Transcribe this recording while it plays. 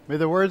May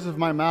the words of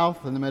my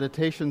mouth and the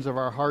meditations of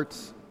our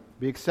hearts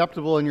be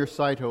acceptable in your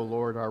sight, O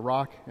Lord, our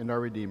rock and our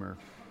Redeemer.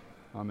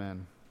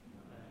 Amen.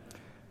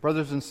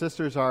 Brothers and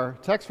sisters, our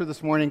text for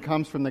this morning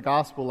comes from the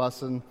gospel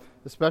lesson,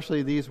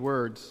 especially these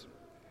words.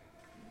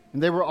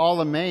 And they were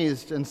all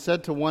amazed and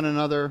said to one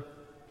another,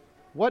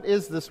 "What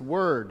is this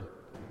word?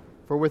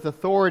 For with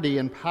authority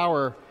and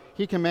power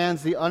he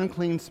commands the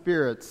unclean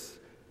spirits,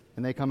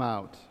 and they come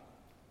out."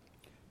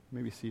 You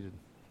may be seated.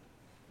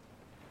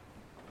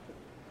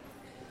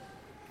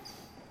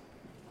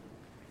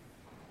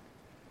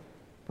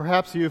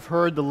 Perhaps you've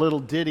heard the little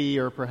ditty,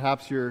 or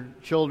perhaps your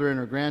children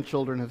or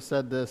grandchildren have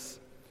said this: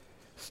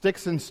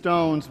 "Sticks and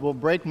stones will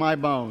break my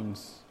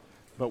bones,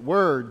 but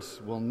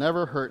words will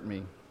never hurt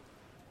me."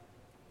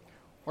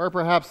 Or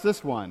perhaps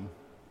this one: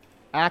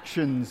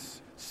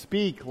 "Actions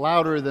speak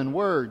louder than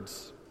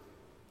words."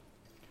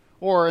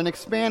 Or an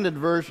expanded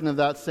version of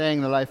that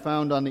saying that I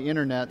found on the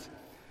internet: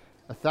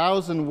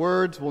 "1,000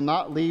 words will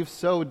not leave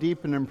so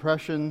deep an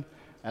impression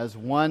as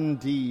one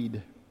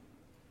deed."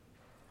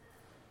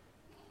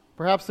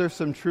 Perhaps there's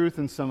some truth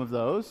in some of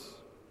those,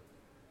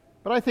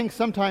 but I think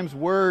sometimes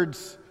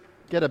words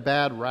get a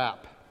bad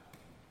rap,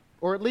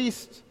 or at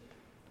least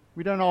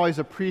we don't always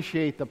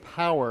appreciate the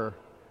power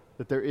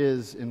that there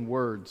is in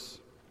words.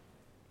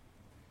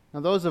 Now,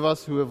 those of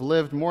us who have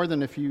lived more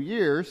than a few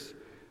years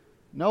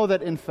know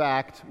that, in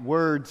fact,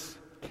 words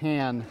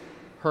can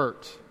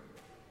hurt.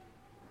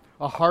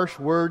 A harsh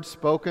word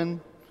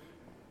spoken,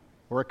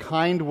 or a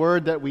kind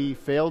word that we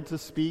failed to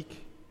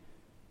speak,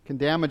 can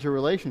damage a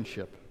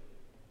relationship.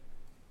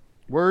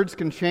 Words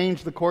can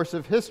change the course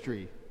of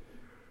history.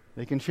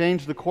 They can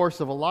change the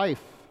course of a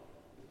life.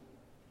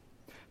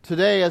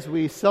 Today, as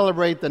we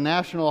celebrate the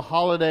national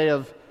holiday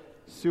of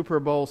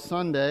Super Bowl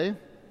Sunday,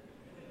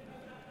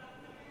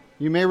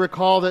 you may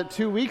recall that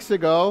 2 weeks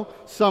ago,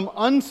 some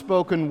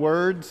unspoken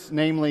words,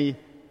 namely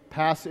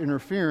pass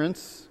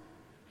interference,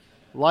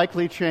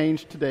 likely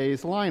changed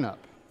today's lineup.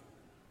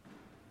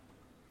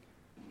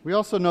 We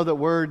also know that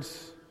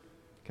words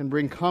can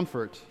bring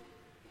comfort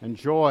and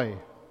joy.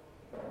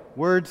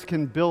 Words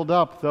can build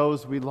up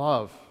those we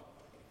love.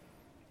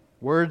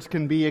 Words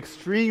can be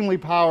extremely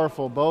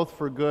powerful, both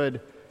for good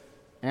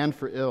and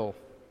for ill.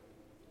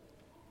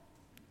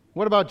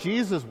 What about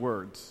Jesus'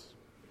 words?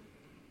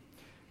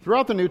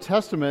 Throughout the New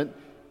Testament,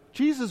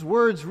 Jesus'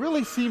 words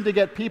really seem to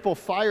get people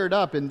fired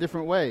up in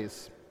different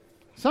ways.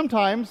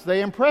 Sometimes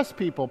they impress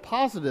people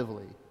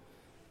positively.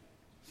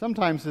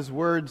 Sometimes his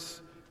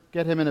words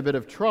get him in a bit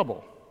of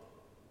trouble.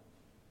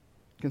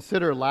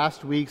 Consider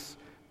last week's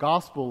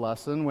gospel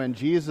lesson when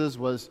Jesus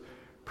was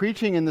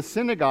preaching in the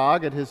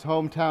synagogue at his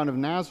hometown of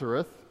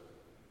Nazareth.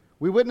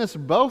 We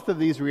witnessed both of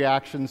these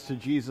reactions to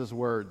Jesus'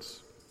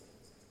 words.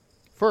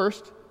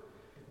 First,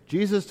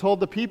 Jesus told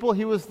the people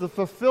he was the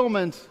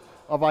fulfillment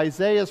of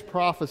Isaiah's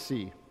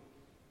prophecy.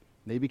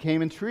 They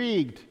became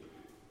intrigued.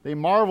 They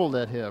marveled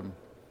at him.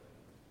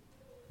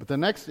 But the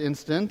next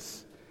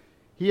instance,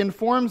 he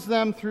informs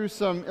them through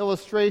some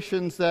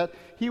illustrations that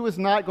he was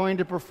not going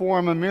to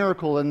perform a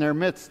miracle in their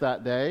midst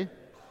that day.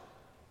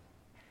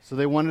 So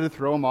they wanted to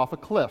throw him off a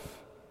cliff,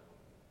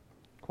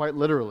 quite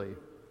literally,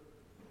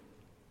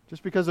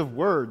 just because of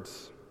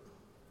words.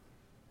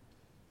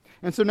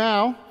 And so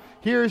now,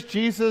 here's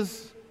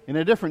Jesus in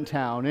a different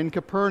town, in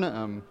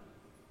Capernaum,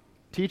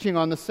 teaching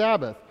on the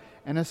Sabbath,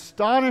 and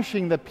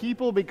astonishing the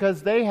people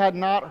because they had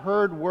not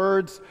heard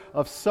words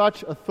of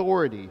such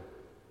authority.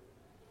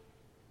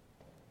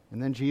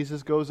 And then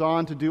Jesus goes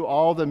on to do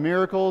all the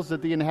miracles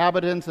that the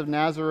inhabitants of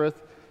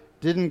Nazareth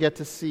didn't get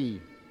to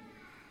see,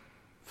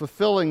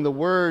 fulfilling the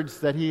words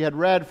that he had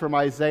read from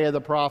Isaiah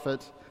the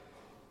prophet: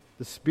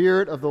 "The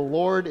Spirit of the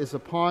Lord is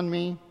upon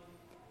me,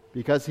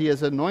 because he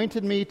has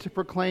anointed me to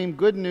proclaim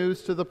good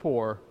news to the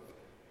poor.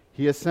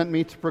 He has sent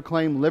me to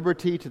proclaim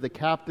liberty to the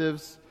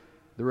captives,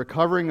 the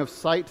recovering of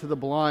sight to the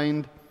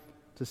blind,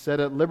 to set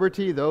at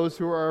liberty those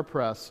who are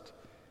oppressed,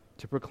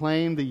 to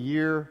proclaim the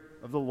year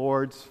of the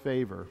Lord's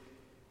favor."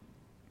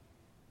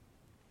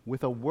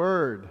 With a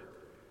word,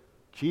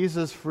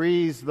 Jesus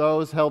frees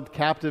those held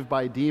captive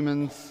by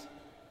demons.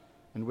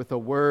 And with a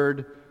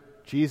word,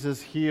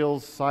 Jesus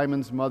heals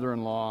Simon's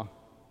mother-in-law.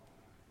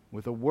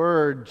 With a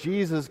word,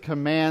 Jesus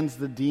commands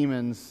the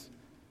demons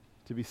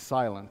to be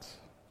silent.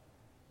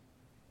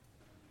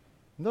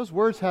 And those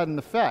words had an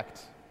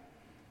effect.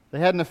 They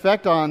had an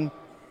effect on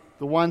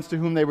the ones to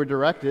whom they were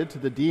directed, to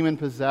the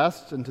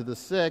demon-possessed and to the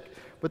sick,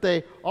 but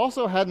they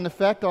also had an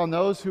effect on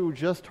those who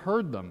just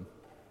heard them.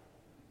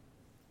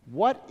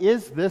 What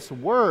is this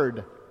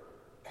word?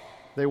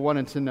 They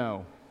wanted to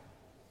know.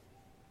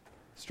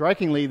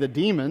 Strikingly, the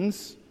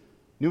demons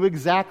knew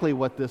exactly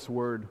what this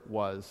word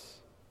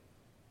was.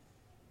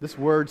 This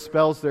word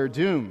spells their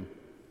doom.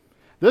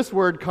 This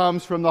word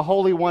comes from the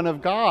Holy One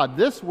of God.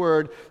 This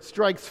word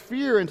strikes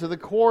fear into the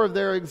core of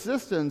their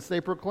existence. They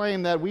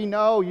proclaim that we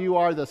know you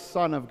are the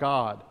Son of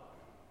God.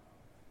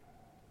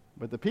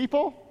 But the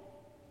people,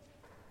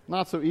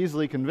 not so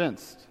easily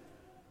convinced.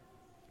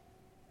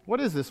 What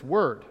is this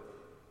word?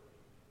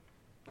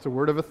 It's a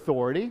word of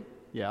authority,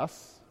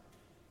 yes.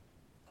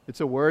 It's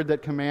a word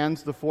that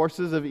commands the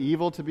forces of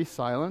evil to be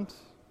silent.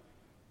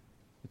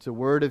 It's a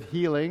word of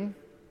healing,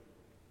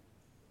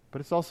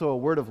 but it's also a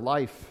word of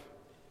life.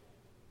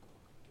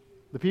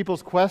 The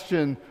people's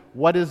question,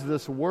 what is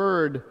this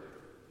word,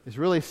 is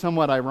really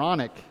somewhat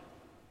ironic.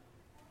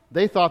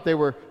 They thought they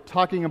were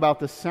talking about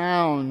the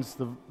sounds,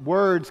 the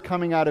words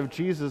coming out of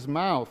Jesus'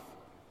 mouth.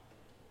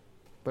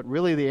 But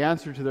really the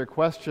answer to their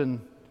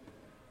question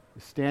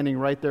is standing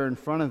right there in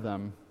front of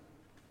them,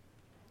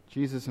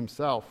 Jesus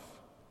himself.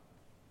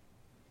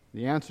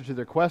 The answer to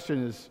their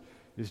question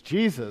is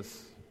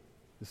Jesus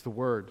is the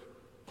Word.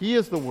 He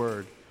is the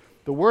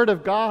Word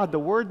of God, the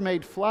Word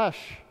made flesh,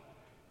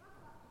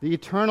 the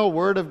eternal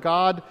Word of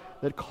God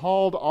that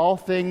called all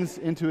things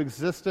into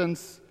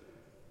existence,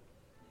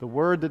 the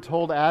Word that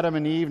told Adam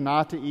and Eve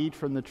not to eat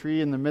from the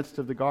tree in the midst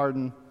of the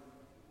garden,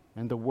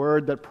 and the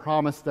Word that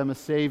promised them a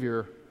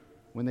Savior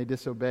when they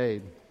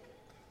disobeyed.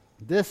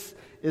 This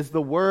is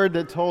the Word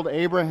that told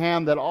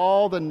Abraham that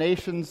all the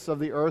nations of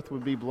the earth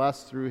would be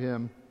blessed through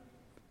him.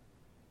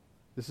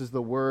 This is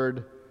the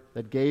Word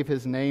that gave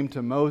his name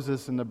to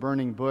Moses in the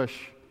burning bush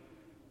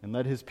and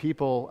led his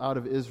people out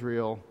of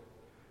Israel.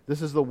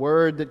 This is the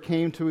Word that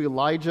came to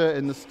Elijah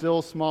in the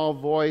still small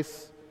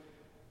voice,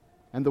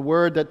 and the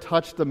Word that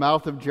touched the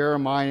mouth of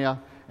Jeremiah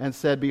and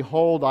said,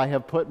 "Behold, I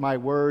have put my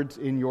words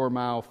in your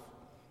mouth."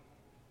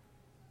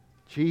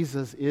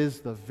 Jesus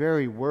is the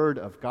very Word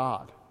of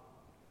God.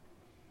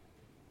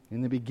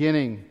 In the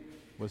beginning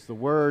was the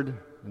Word,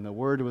 and the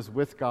Word was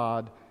with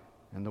God,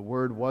 and the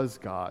Word was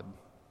God.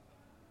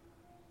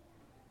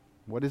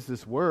 What is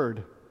this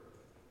Word?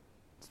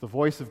 It's the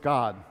voice of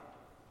God.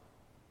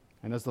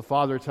 And as the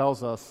Father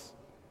tells us,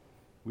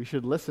 we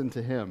should listen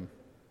to Him.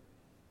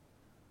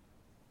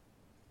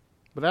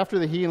 But after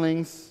the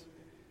healings,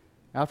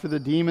 after the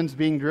demons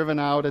being driven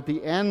out, at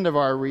the end of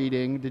our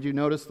reading, did you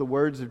notice the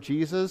words of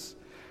Jesus?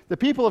 The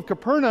people of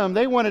Capernaum,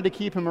 they wanted to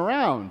keep him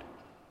around.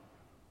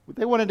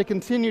 They wanted to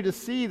continue to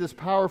see this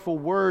powerful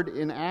word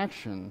in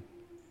action.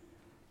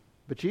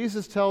 But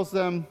Jesus tells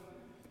them,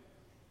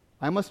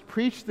 I must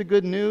preach the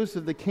good news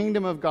of the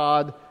kingdom of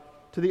God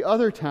to the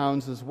other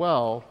towns as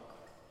well,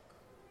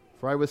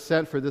 for I was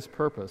sent for this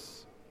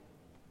purpose.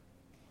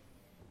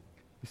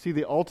 You see,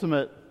 the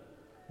ultimate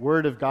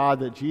word of God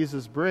that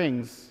Jesus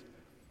brings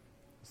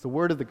is the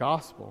word of the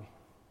gospel.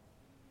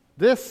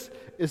 This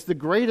is the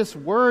greatest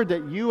word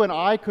that you and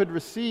I could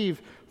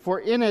receive, for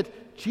in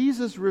it,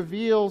 Jesus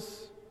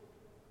reveals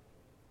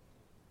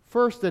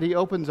first that he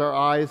opens our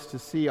eyes to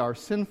see our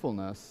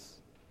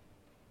sinfulness,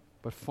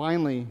 but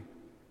finally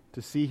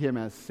to see him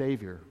as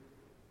Savior.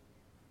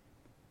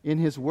 In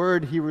his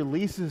word, he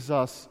releases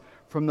us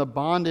from the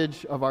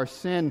bondage of our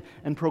sin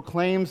and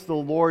proclaims the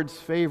Lord's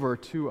favor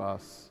to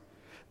us.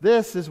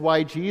 This is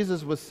why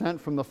Jesus was sent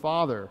from the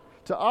Father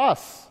to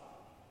us,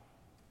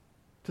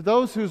 to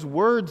those whose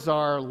words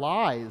are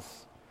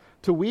lies,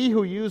 to we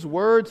who use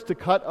words to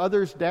cut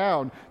others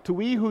down, to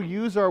we who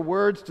use our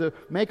words to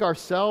make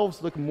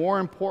ourselves look more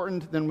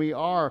important than we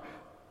are,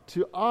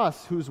 to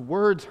us whose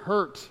words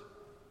hurt.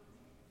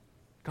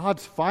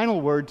 God's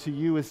final word to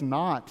you is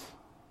not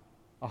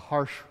a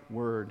harsh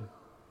word.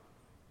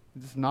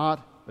 It is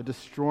not a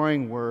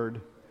destroying word,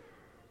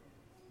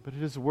 but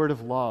it is a word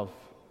of love.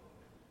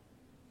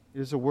 It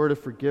is a word of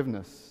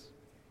forgiveness.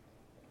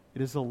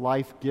 It is a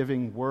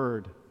life-giving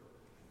word.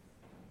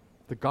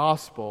 The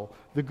gospel,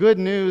 the good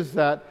news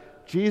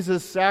that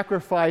Jesus'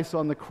 sacrifice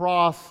on the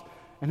cross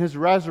and his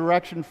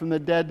resurrection from the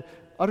dead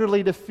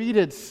utterly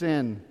defeated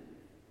sin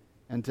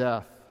and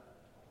death.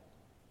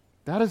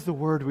 That is the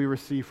word we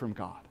receive from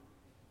God.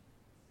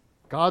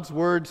 God's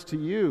words to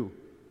you,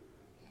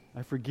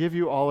 I forgive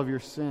you all of your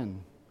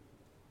sin.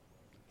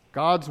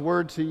 God's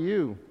word to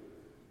you,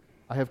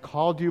 I have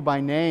called you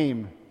by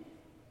name,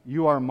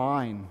 you are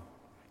mine.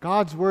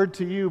 God's word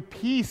to you,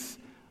 peace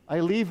I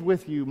leave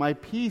with you, my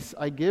peace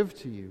I give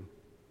to you.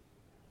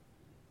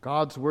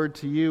 God's word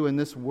to you, in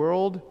this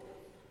world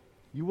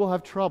you will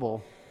have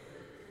trouble,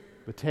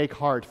 but take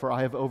heart, for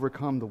I have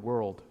overcome the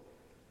world.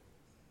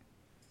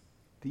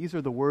 These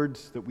are the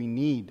words that we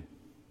need.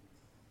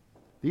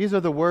 These are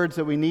the words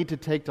that we need to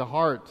take to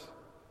heart,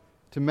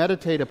 to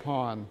meditate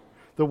upon.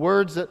 The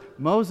words that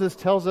Moses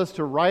tells us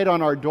to write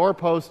on our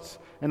doorposts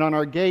and on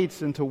our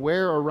gates and to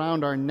wear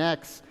around our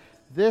necks.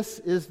 This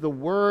is the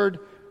word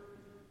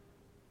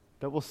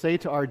that will say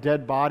to our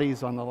dead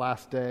bodies on the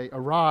last day,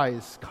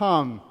 arise,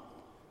 come,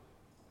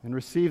 and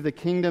receive the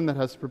kingdom that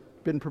has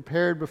been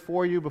prepared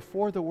before you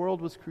before the world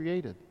was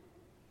created.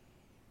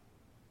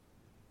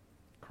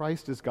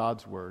 Christ is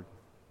God's word.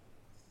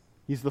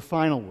 He's the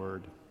final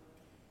word.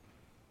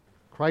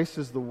 Christ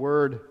is the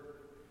word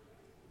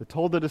that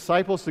told the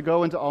disciples to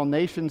go into all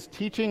nations,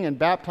 teaching and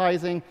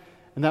baptizing,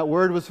 and that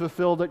word was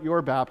fulfilled at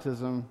your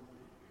baptism,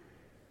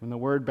 when the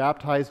word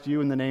baptized you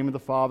in the name of the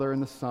Father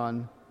and the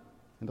Son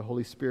and the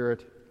Holy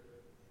Spirit.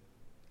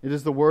 It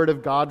is the word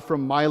of God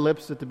from my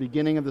lips at the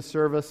beginning of the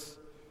service.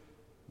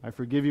 I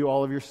forgive you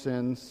all of your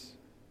sins.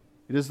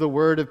 It is the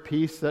word of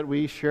peace that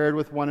we shared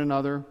with one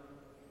another.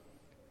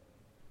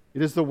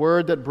 It is the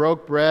Word that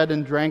broke bread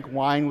and drank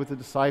wine with the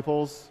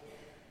disciples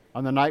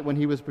on the night when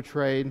he was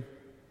betrayed,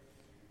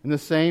 and the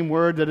same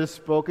Word that is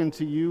spoken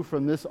to you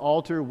from this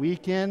altar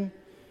week in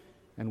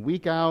and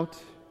week out.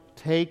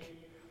 Take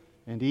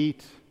and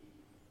eat.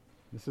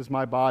 This is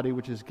my body,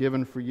 which is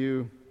given for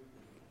you.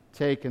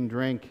 Take and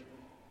drink.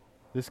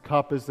 This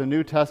cup is the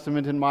New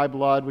Testament in my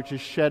blood, which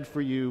is shed for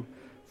you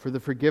for the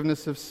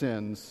forgiveness of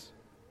sins.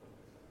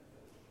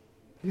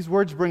 These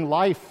words bring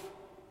life.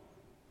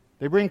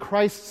 They bring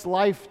Christ's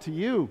life to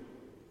you.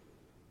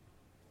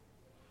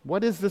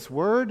 What is this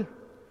word?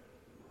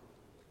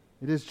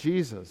 It is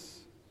Jesus.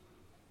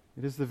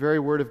 It is the very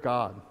Word of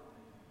God.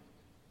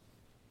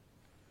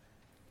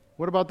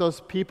 What about those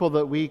people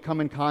that we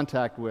come in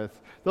contact with?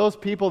 Those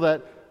people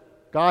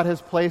that God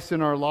has placed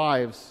in our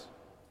lives?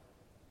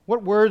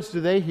 What words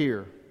do they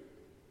hear?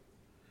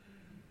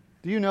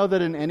 Do you know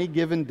that in any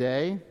given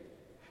day,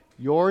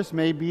 yours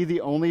may be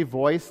the only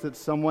voice that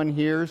someone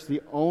hears,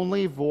 the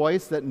only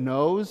voice that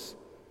knows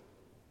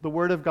the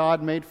Word of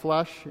God made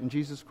flesh in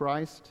Jesus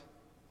Christ?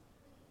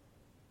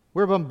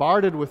 We're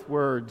bombarded with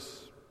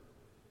words,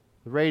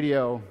 the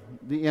radio,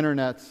 the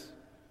internet,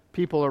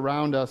 people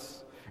around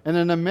us. And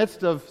in the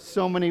midst of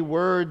so many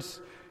words,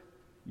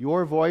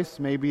 your voice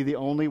may be the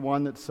only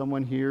one that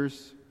someone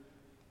hears,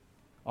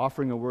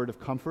 offering a word of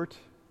comfort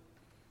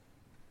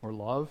or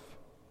love.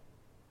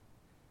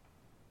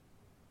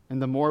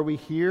 And the more we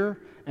hear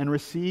and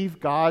receive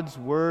God's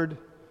Word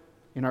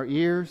in our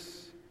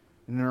ears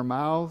and in our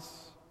mouths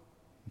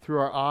and through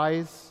our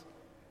eyes,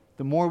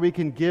 the more we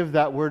can give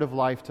that word of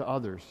life to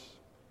others.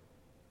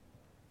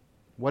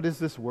 What is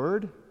this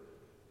word?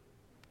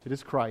 It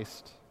is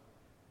Christ.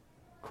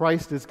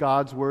 Christ is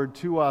God's word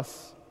to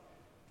us,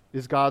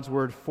 is God's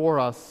word for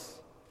us.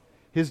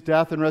 His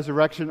death and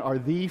resurrection are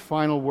the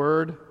final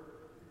word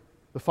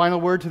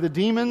to the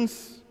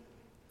demons,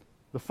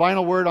 the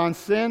final word on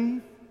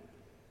sin,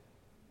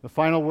 the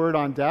final word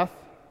on death.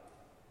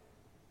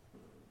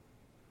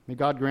 May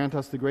God grant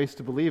us the grace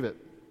to believe it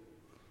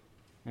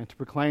and to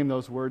proclaim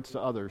those words to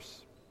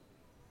others.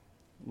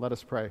 Let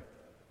us pray.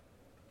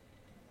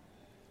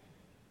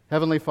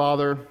 Heavenly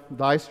Father,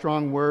 thy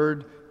strong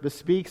word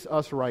bespeaks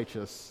us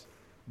righteous,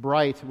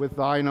 bright with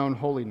thine own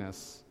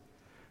holiness.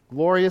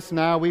 Glorious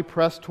now we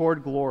press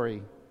toward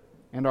glory,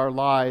 and our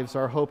lives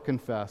our hope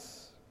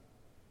confess.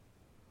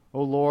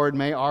 O Lord,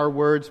 may our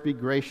words be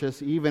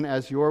gracious, even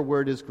as your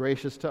word is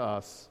gracious to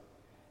us,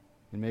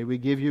 and may we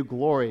give you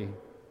glory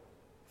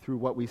through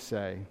what we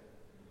say.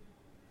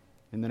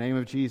 In the name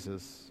of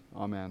Jesus,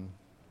 amen.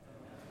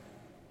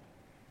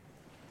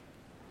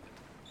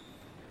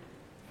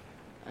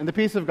 And the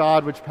peace of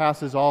God, which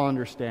passes all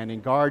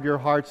understanding, guard your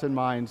hearts and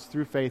minds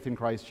through faith in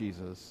Christ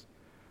Jesus.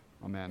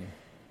 Amen.